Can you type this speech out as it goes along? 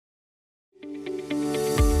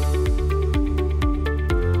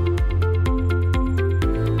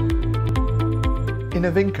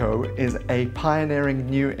Innovinco is a pioneering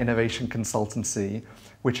new innovation consultancy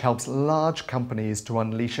which helps large companies to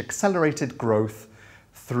unleash accelerated growth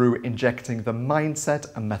through injecting the mindset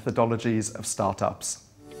and methodologies of startups.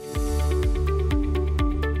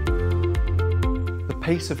 The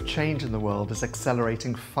pace of change in the world is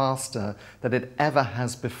accelerating faster than it ever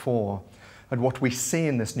has before. And what we see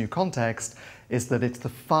in this new context is that it's the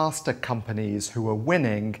faster companies who are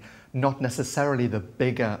winning, not necessarily the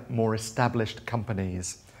bigger, more established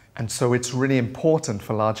companies. And so it's really important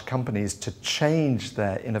for large companies to change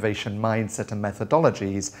their innovation mindset and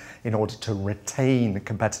methodologies in order to retain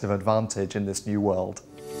competitive advantage in this new world.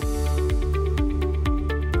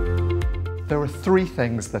 There are three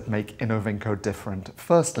things that make Innovinco different.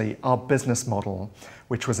 Firstly, our business model,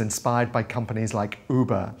 which was inspired by companies like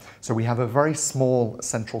Uber. So we have a very small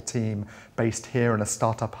central team based here in a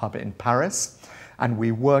startup hub in Paris, and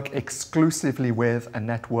we work exclusively with a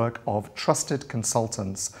network of trusted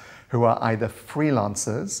consultants who are either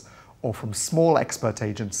freelancers or from small expert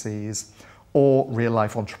agencies or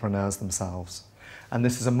real-life entrepreneurs themselves. And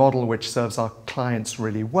this is a model which serves our clients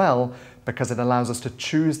really well because it allows us to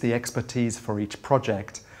choose the expertise for each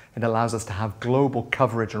project. It allows us to have global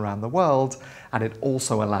coverage around the world, and it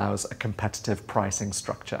also allows a competitive pricing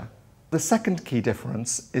structure. The second key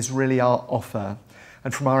difference is really our offer.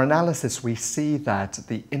 And from our analysis, we see that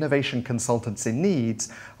the innovation consultancy needs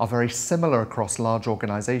are very similar across large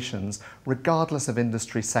organizations, regardless of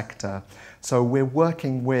industry sector. So we're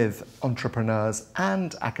working with entrepreneurs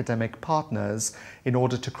and academic partners in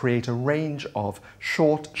order to create a range of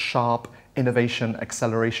short, sharp innovation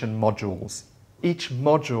acceleration modules. Each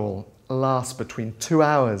module lasts between 2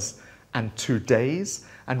 hours and 2 days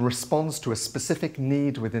and responds to a specific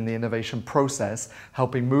need within the innovation process,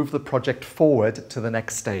 helping move the project forward to the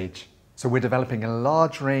next stage. So we're developing a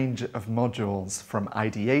large range of modules from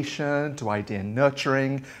ideation to idea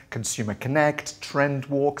nurturing, consumer connect, trend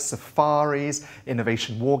walks, safaris,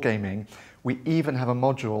 innovation wargaming. We even have a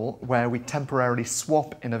module where we temporarily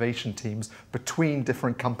swap innovation teams between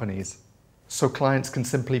different companies. So clients can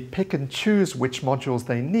simply pick and choose which modules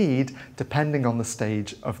they need depending on the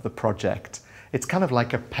stage of the project. It's kind of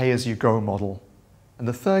like a pay-as-you-go model. And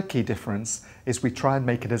the third key difference is we try and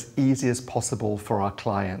make it as easy as possible for our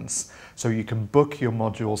clients. So you can book your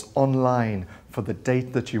modules online for the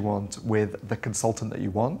date that you want with the consultant that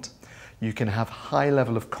you want. You can have high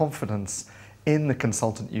level of confidence in the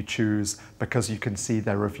consultant you choose because you can see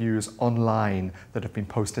their reviews online that have been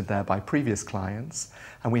posted there by previous clients.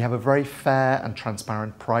 And we have a very fair and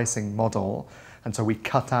transparent pricing model. And so we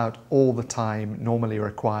cut out all the time normally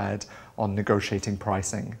required on negotiating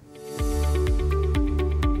pricing.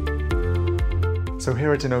 So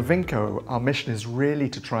here at Innovinco, our mission is really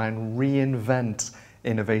to try and reinvent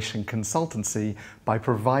innovation consultancy by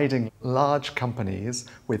providing large companies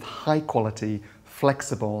with high quality,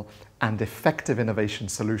 flexible and effective innovation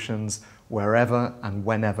solutions wherever and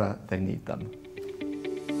whenever they need them.